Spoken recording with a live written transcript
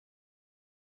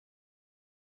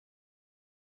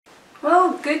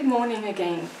Well, good morning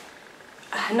again.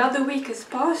 Another week has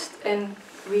passed and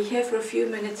we're here for a few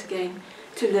minutes again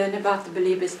to learn about the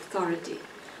believer's authority.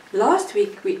 Last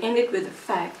week we ended with the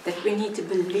fact that we need to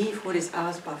believe what is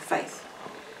ours by faith.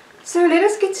 So let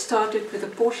us get started with a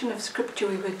portion of scripture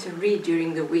we were to read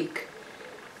during the week.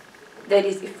 That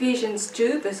is Ephesians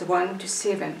 2 verse 1 to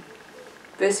 7.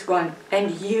 Verse 1,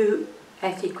 and you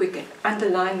hath he quickened.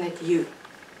 Underline that you.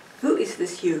 Who is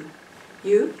this you?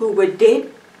 You who were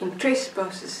dead in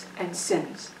trespasses and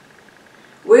sins,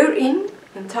 wherein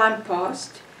in time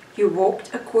past you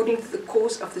walked according to the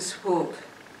course of this world,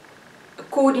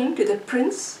 according to the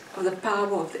prince of the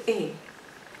power of the air,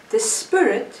 the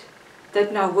spirit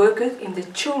that now worketh in the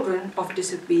children of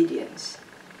disobedience,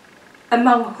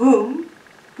 among whom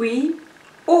we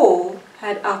all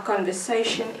had our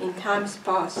conversation in times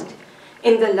past,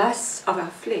 in the lusts of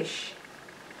our flesh,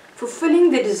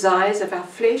 fulfilling the desires of our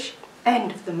flesh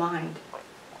and of the mind,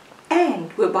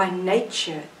 and were by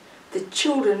nature the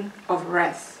children of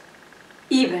wrath,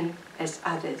 even as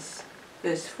others.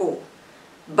 Verse 4.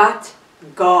 But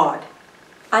God,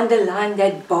 underline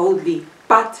that boldly,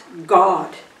 but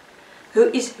God, who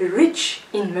is rich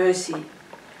in mercy,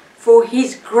 for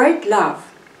his great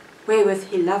love, wherewith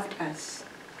he loved us,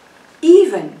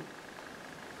 even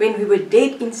when we were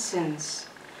dead in sins,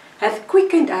 hath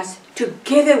quickened us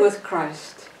together with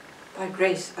Christ. By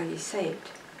grace are ye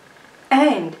saved.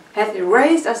 And hath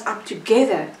raised us up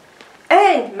together,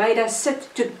 and made us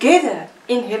sit together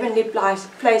in heavenly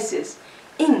places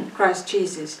in Christ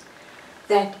Jesus,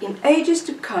 that in ages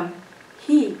to come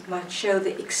he might show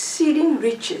the exceeding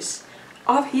riches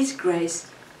of his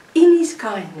grace in his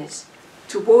kindness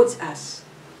towards us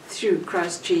through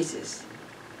Christ Jesus.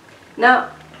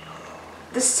 Now,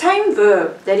 the same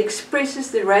verb that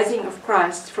expresses the raising of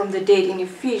Christ from the dead in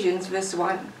Ephesians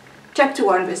chapter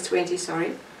 1 verse 20,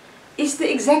 is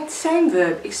the exact same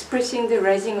verb expressing the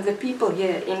raising of the people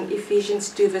here in Ephesians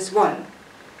 2 verse 1.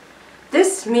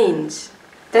 This means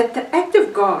that the act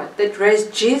of God that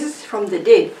raised Jesus from the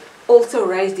dead also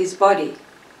raised his body.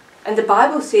 And the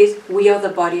Bible says we are the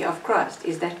body of Christ.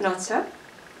 Is that not so?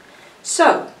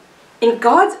 So, in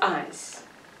God's eyes,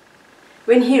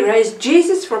 when he raised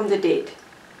Jesus from the dead,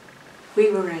 we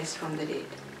were raised from the dead.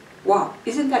 Wow,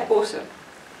 isn't that awesome?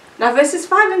 Now verses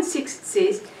 5 and 6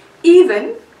 says,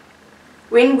 even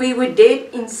when we were dead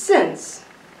in sins,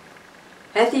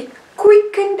 hath he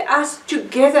quickened us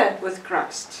together with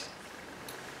Christ,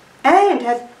 and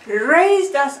hath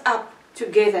raised us up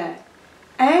together,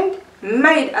 and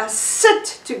made us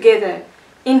sit together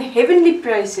in heavenly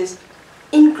places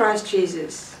in Christ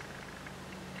Jesus.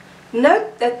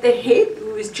 Note that the head,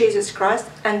 who is Jesus Christ,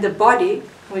 and the body,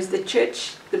 who is the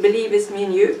church, the believers, me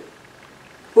and you,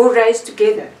 were raised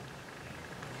together.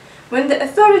 When the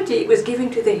authority was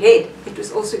given to the head, it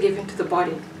was also given to the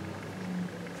body.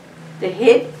 The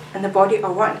head and the body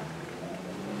are one.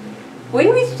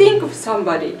 When we think of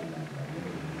somebody,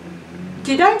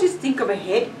 you don't just think of a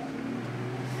head.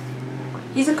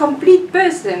 He's a complete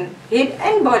person, head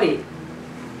and body.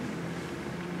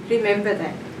 Remember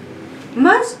that.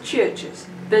 Most churches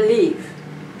believe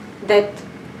that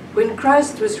when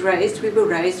Christ was raised, we were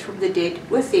raised from the dead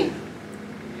with him.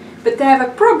 But they have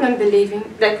a problem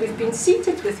believing that we've been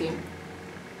seated with him.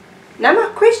 Now my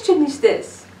question is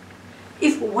this.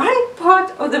 If one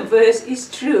part of the verse is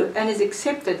true and is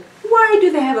accepted, why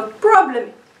do they have a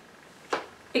problem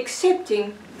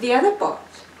accepting the other part?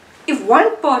 If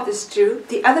one part is true,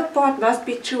 the other part must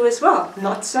be true as well.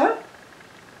 Not so?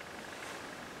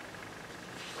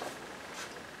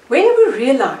 When we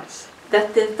realize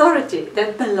that the authority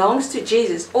that belongs to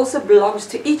Jesus also belongs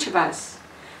to each of us,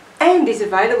 and is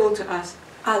available to us,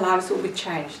 our lives will be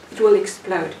changed. It will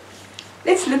explode.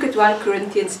 Let's look at 1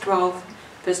 Corinthians 12,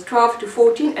 verse 12 to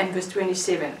 14 and verse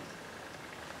 27.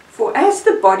 For as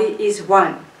the body is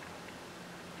one,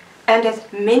 and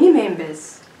hath many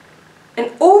members,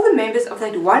 and all the members of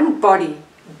that one body,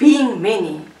 being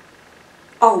many,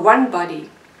 are one body,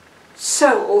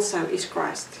 so also is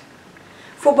Christ.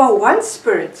 For by one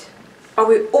Spirit are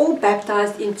we all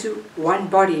baptized into one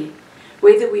body,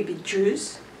 whether we be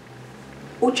Jews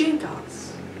or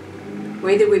Gentiles,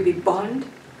 whether we be bond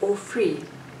or free,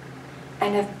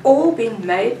 and have all been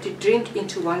made to drink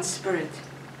into one Spirit.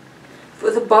 For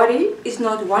the body is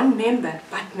not one member,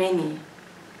 but many.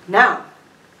 Now,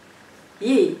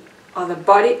 ye are the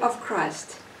body of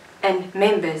Christ, and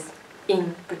members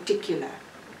in particular.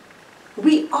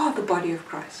 We are the body of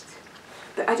Christ.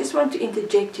 But I just want to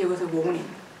interject here with a warning.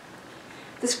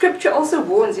 The scripture also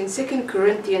warns in 2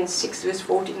 Corinthians 6 verse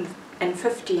 14 and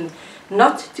 15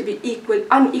 not to be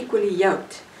unequally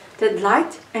yoked, that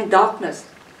light and darkness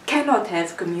cannot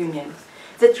have communion,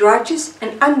 that righteous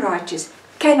and unrighteous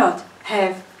cannot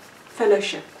have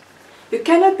fellowship. You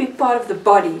cannot be part of the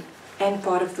body and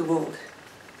part of the world.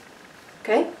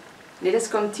 Okay? Let us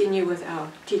continue with our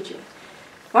teaching.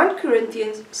 1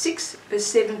 Corinthians 6 verse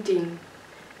 17.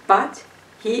 But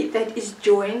he that is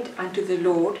joined unto the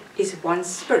Lord is one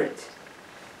spirit,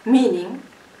 meaning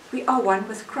we are one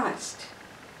with Christ.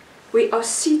 We are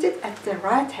seated at the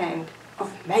right hand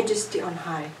of majesty on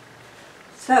high.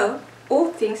 So all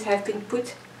things have been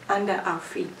put under our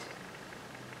feet.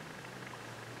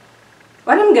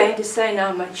 What I'm going to say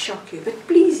now might shock you, but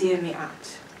please hear me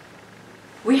out.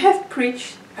 We have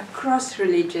preached a cross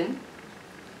religion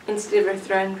instead of a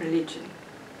throne religion.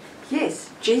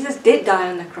 Yes, Jesus did die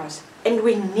on the cross, and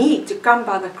we need to come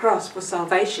by the cross for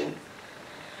salvation.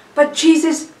 But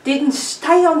Jesus didn't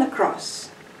stay on the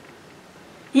cross.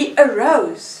 He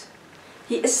arose.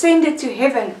 He ascended to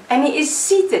heaven, and he is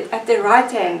seated at the right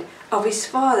hand of his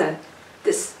Father,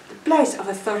 the place of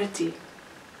authority.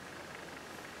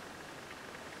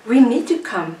 We need to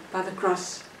come by the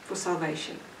cross for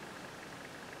salvation.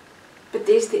 But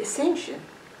there's the ascension.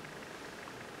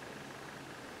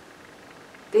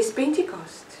 There's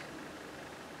Pentecost.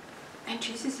 And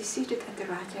Jesus is seated at the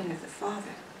right hand of the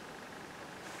Father.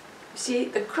 You see,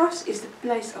 the cross is the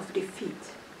place of defeat.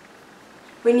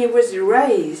 When he was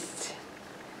raised,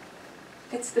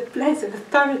 it's the place of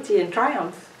authority and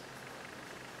triumph.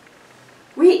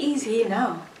 Where is he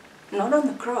now? Not on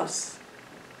the cross.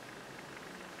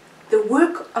 The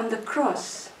work on the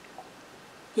cross,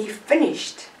 he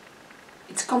finished.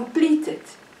 It's completed,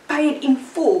 paid in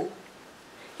full.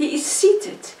 He is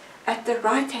seated at the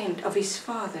right hand of his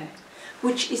Father,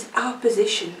 which is our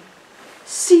position,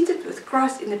 seated with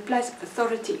Christ in the place of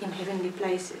authority in heavenly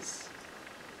places.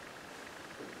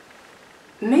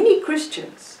 Many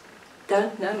Christians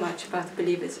don't know much about the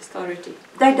believer's authority.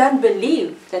 They don't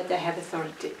believe that they have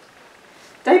authority.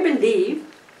 They believe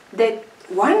that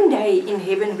one day in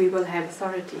heaven we will have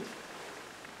authority.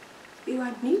 We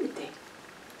won't need it then.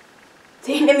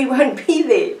 The enemy won't be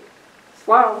there.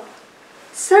 Wow.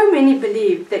 So many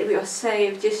believe that we are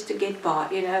saved just to get by,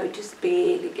 just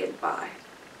barely get by.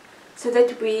 So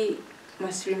that we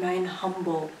must remain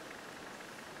humble.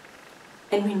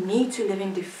 And we need to live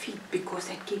in defeat because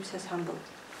that keeps us humble.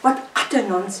 What utter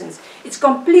nonsense. It's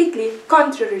completely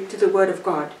contrary to the Word of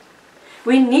God.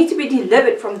 We need to be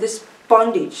delivered from this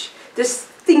bondage, this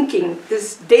thinking,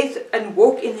 this death, and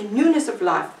walk in the newness of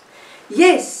life.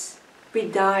 Yes, we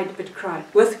died with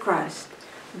Christ.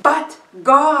 But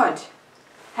God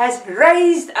has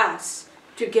raised us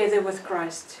together with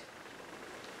Christ.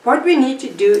 What we need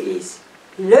to do is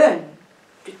learn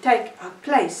to take our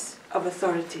place of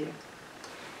authority.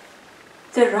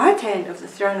 The right hand of the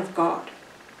throne of God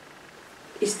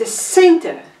is the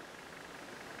center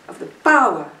of the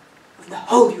power of the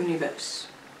whole universe.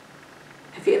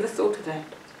 Have you ever thought of that?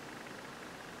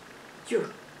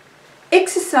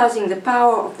 Exercising the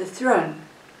power of the throne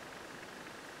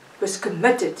was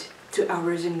committed to our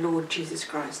risen Lord Jesus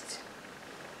Christ.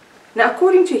 Now,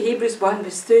 according to Hebrews 1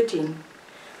 verse 13,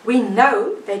 we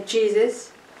know that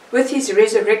Jesus, with his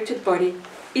resurrected body,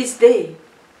 is there,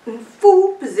 in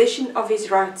full possession of his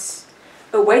rights,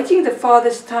 awaiting the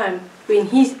Father's time when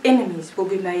his enemies will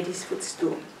be made his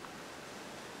footstool.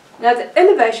 Now, the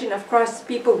elevation of Christ's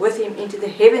people with him into the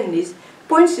heavenlies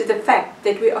points to the fact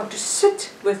that we are to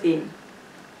sit with him,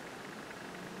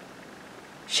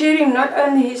 sharing not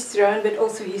only his throne but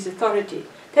also his authority.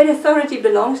 That authority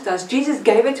belongs to us. Jesus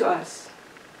gave it to us.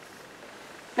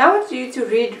 Now I want you to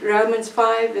read Romans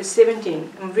 5 verse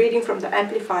 17. I'm reading from the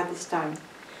Amplified this time.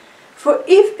 For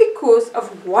if because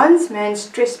of one man's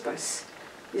trespass,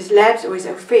 his lapse or his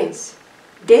offense,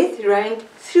 death reigned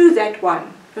through that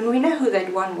one, and we know who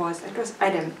that one was, it was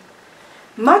Adam,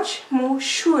 much more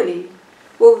surely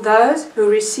will those who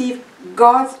receive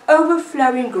God's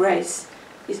overflowing grace,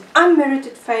 his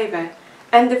unmerited favor,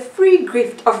 and the free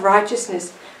gift of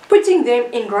righteousness, putting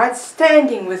them in right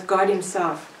standing with God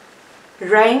himself,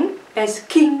 reign as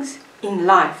kings in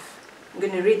life. I'm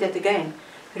going to read that again.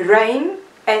 Reign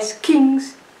as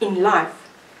kings in life,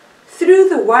 through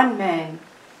the one man,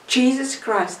 Jesus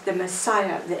Christ, the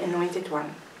Messiah, the Anointed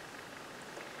One.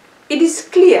 It is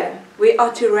clear we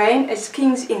are to reign as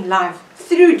kings in life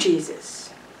through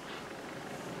Jesus.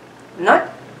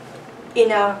 Not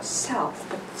in ourselves,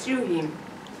 but through him.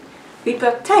 We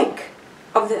partake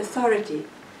of the authority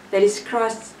that is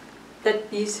Christ, that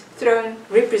his throne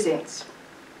represents.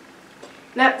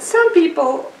 Now, some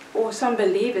people or some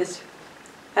believers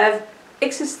have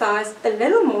exercised a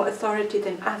little more authority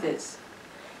than others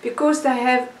because they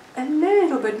have a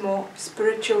little bit more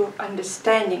spiritual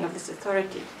understanding of this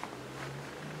authority.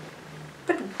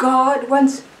 But God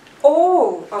wants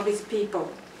all of His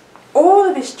people, all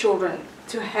of His children,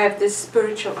 to have this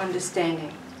spiritual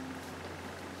understanding.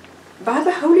 By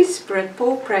the Holy Spirit,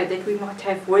 Paul prayed that we might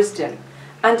have wisdom,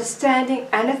 understanding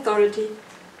and authority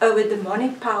over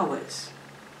demonic powers,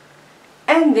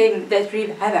 and them that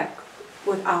wreak havoc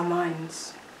with our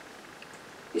minds.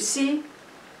 You see,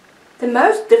 the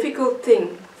most difficult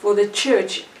thing for the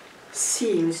church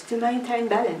seems to maintain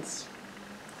balance.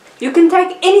 You can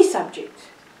take any subject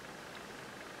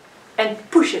and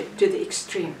push it to the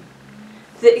extreme,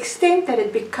 to the extent that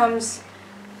it becomes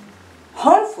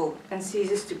harmful and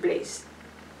ceases to bless.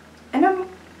 And I'm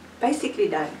basically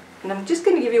done. And I'm just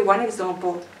going to give you one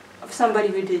example of somebody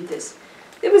who did this.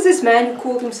 There was this man who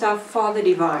called himself Father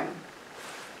Divine.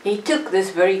 He took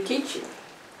this very teaching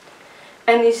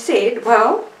and he said,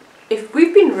 well, if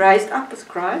we've been raised up with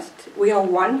Christ, we are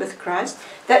one with Christ,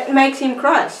 that makes Him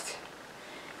Christ.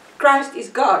 Christ is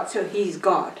God, so He's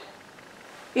God.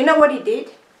 You know what he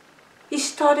did? He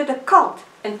started a cult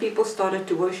and people started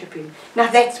to worship Him. Now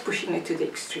that's pushing it to the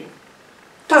extreme.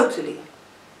 Totally.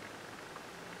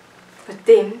 But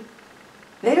then,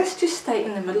 let us just stay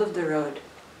in the middle of the road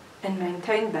and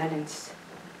maintain balance.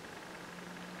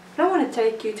 I want to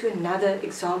take you to another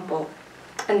example,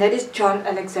 and that is John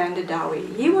Alexander Dowie.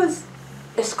 He was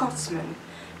a Scotsman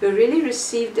who really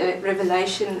received a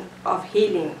revelation of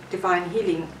healing, divine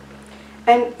healing.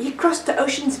 And he crossed the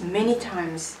oceans many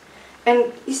times.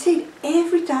 And he said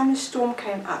every time a storm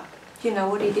came up, you know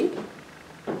what he did?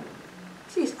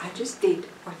 He says, I just did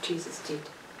what Jesus did.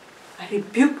 I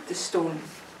rebuked the storm.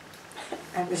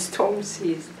 And the storm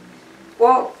ceased.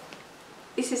 Well,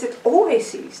 he says it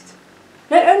always ceased.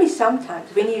 Not only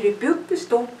sometimes. When he rebuked the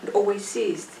storm, it always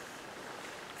ceased.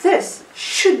 This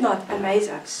should not amaze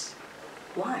us.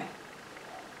 Why?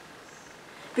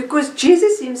 Because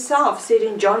Jesus Himself said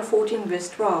in John 14 verse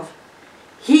 12,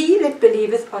 He that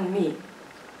believeth on me,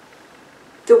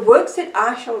 the works that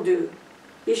I shall do,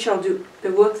 he shall do,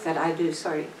 the works that I do,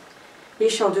 he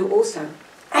shall do also.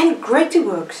 And greater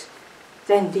works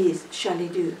than these shall he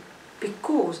do,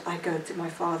 because I go to my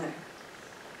Father.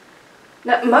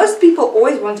 Now, most people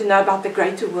always want to know about the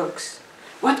greater works.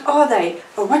 What are they?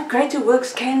 Or what greater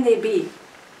works can there be?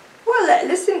 Well,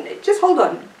 listen, just hold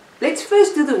on. Let's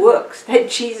first do the works that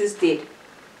Jesus did,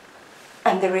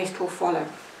 and the rest will follow.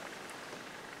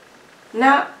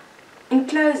 Now, in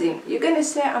closing, you're going to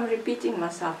say, I'm repeating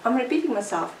myself. I'm repeating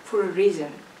myself for a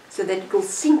reason, so that it will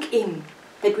sink in,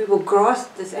 that we will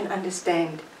grasp this and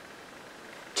understand.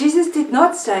 Jesus did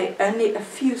not say only a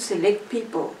few select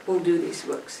people will do these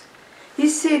works. He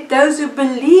said those who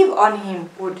believe on Him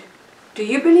would. Do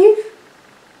you believe?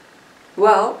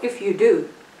 Well, if you do,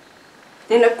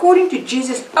 then according to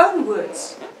Jesus' own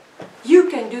words, you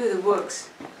can do the works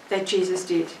that Jesus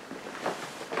did.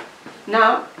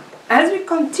 Now, as we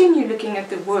continue looking at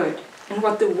the Word and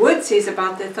what the Word says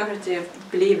about the authority of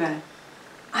the believer,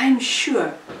 I am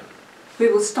sure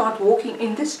we will start walking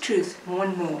in this truth more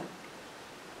and more.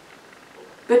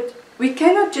 But we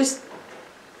cannot just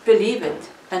believe it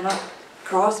and not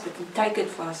grasp it and take it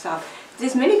for ourselves.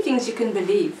 There's many things you can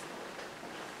believe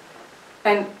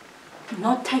and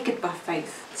not take it by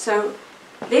faith. So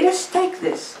let us take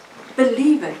this,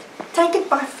 believe it, take it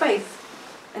by faith,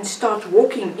 and start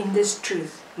walking in this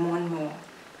truth more and more.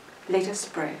 Let us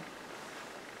pray.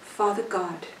 Father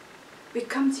God, we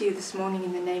come to you this morning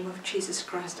in the name of Jesus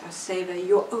Christ, our Savior,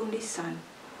 your only Son.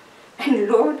 And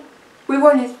Lord, we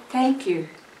want to thank you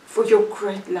for your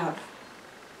great love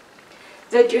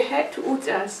that you had towards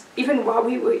us even while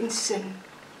we were in sin.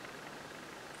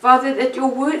 Father, that your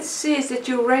word says that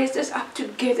you raised us up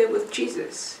together with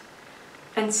Jesus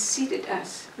and seated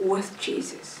us with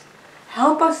Jesus.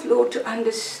 Help us, Lord, to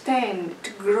understand,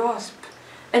 to grasp,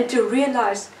 and to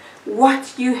realize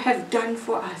what you have done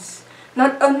for us.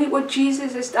 Not only what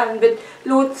Jesus has done, but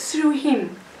Lord, through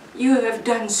Him, you have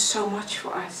done so much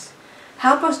for us.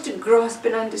 Help us to grasp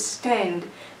and understand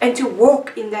and to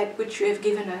walk in that which you have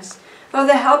given us.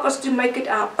 Father, help us to make it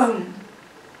our own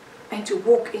and to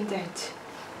walk in that.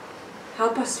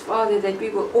 Help us, Father, that we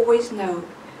will always know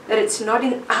that it's not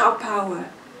in our power,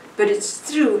 but it's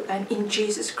through and in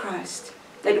Jesus Christ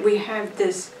that we have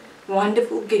this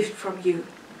wonderful gift from you.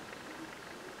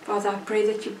 Father, I pray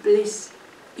that you bless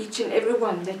each and every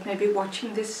one that may be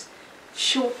watching this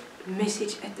short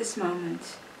message at this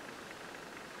moment.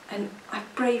 And I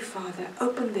pray, Father,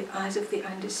 open the eyes of the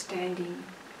understanding,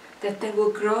 that they will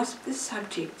grasp the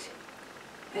subject,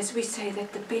 as we say,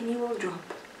 that the penny will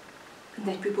drop, and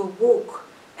that we will walk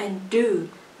and do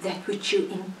that which you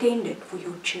intended for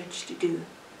your church to do.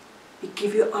 We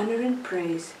give you honor and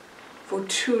praise, for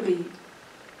truly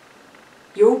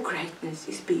your greatness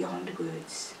is beyond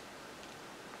words.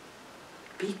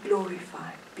 Be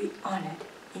glorified, be honored,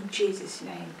 in Jesus'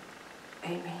 name.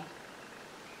 Amen.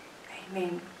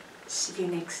 Amen. See you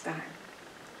next time.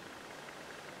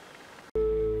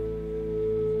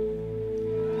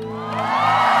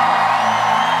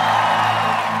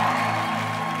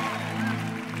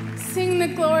 Sing the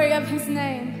glory of his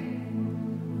name.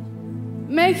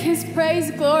 Make his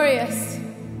praise glorious.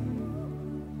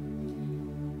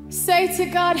 Say to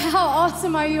God, how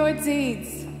awesome are your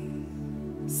deeds.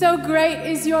 So great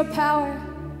is your power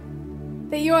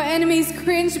that your enemies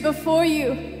cringe before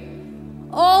you.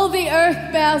 All the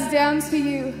earth bows down to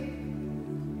you.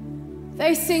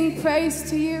 They sing praise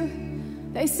to you.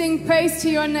 They sing praise to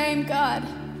your name, God.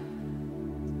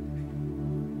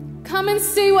 Come and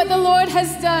see what the Lord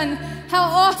has done, how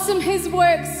awesome his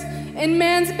works in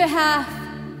man's behalf.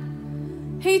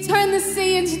 He turned the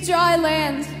sea into dry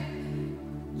land.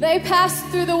 They passed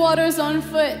through the waters on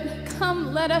foot.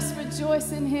 Come, let us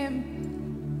rejoice in him.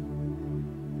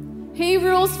 He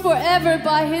rules forever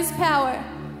by his power.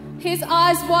 His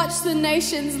eyes watch the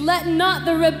nations. Let not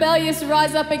the rebellious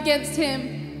rise up against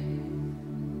him.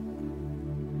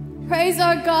 Praise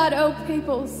our God, O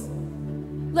peoples.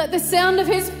 Let the sound of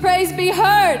his praise be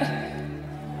heard.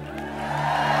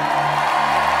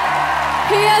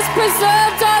 He has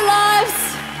preserved our lives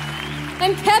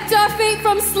and kept our feet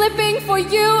from slipping. For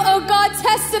you, O God,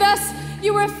 tested us.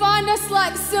 You refined us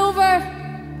like silver.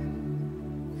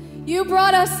 You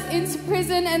brought us into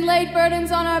prison and laid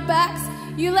burdens on our backs.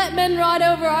 You let men ride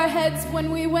over our heads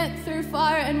when we went through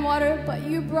fire and water, but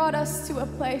you brought us to a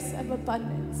place of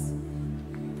abundance.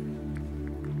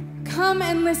 Come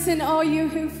and listen, all you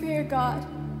who fear God.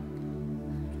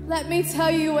 Let me tell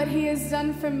you what he has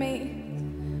done for me.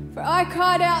 For I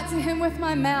cried out to him with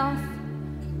my mouth,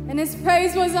 and his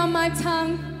praise was on my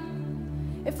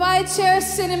tongue. If I had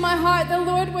cherished sin in my heart, the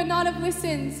Lord would not have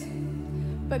listened.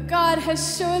 But God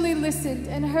has surely listened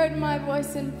and heard my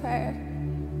voice in prayer.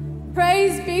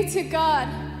 Praise be to God,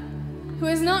 who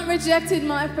has not rejected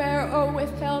my prayer or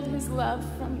withheld his love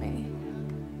from me.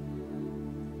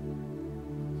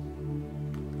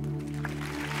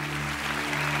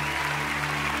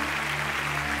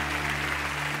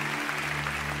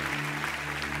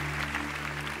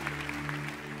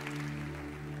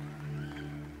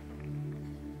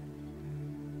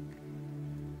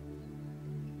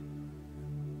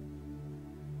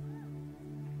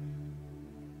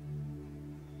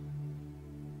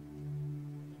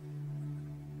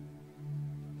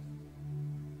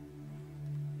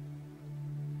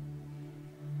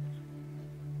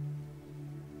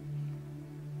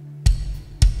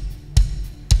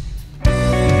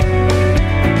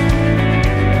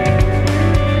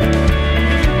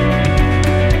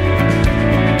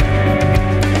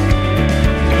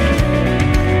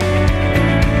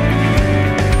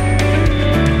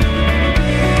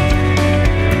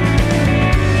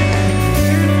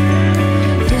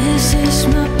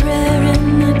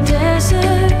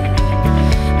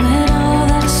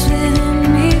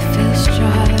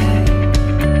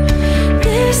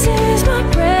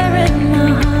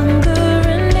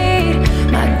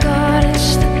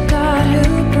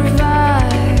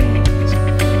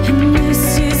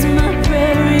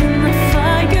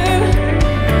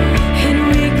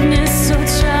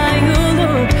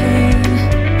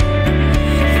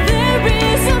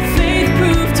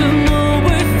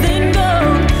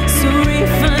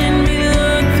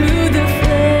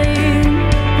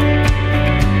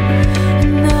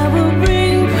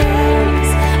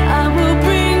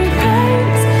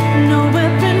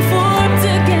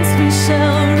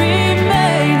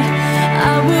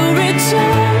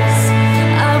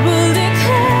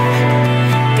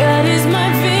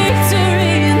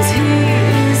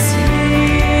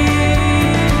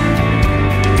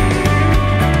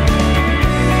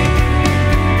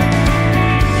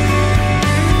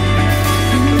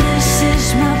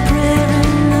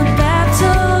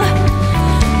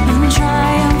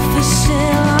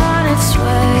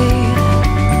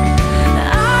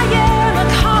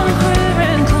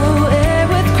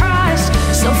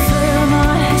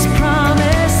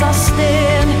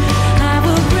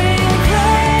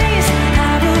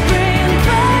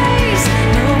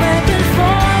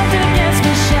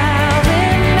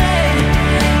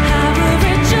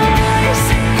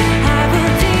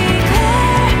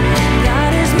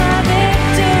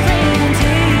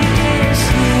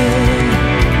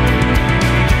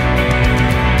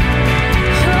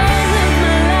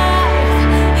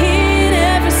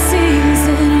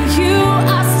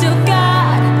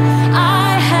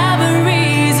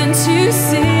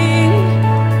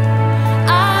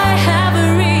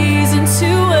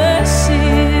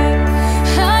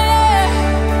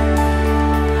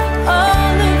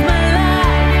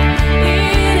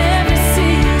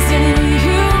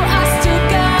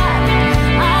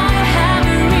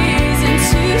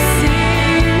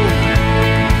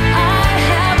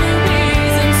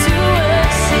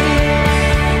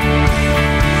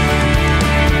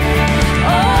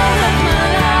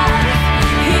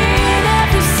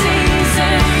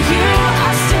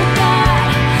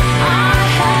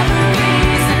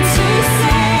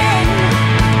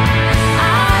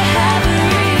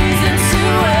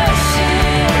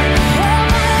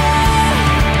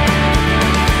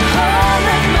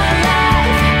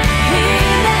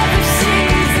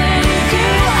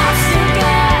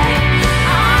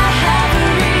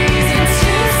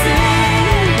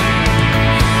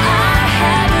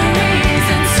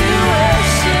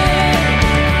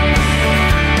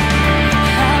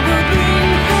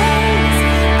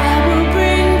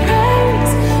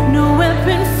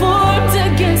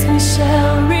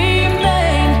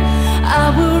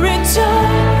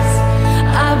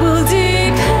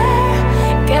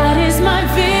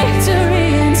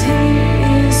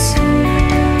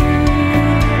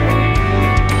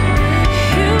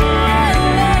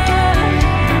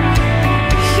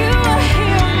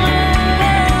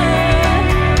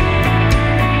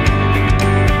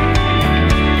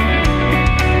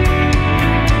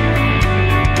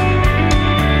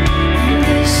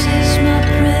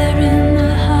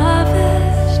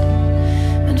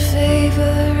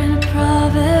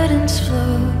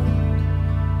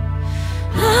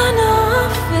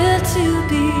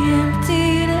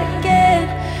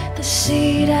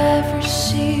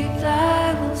 sheep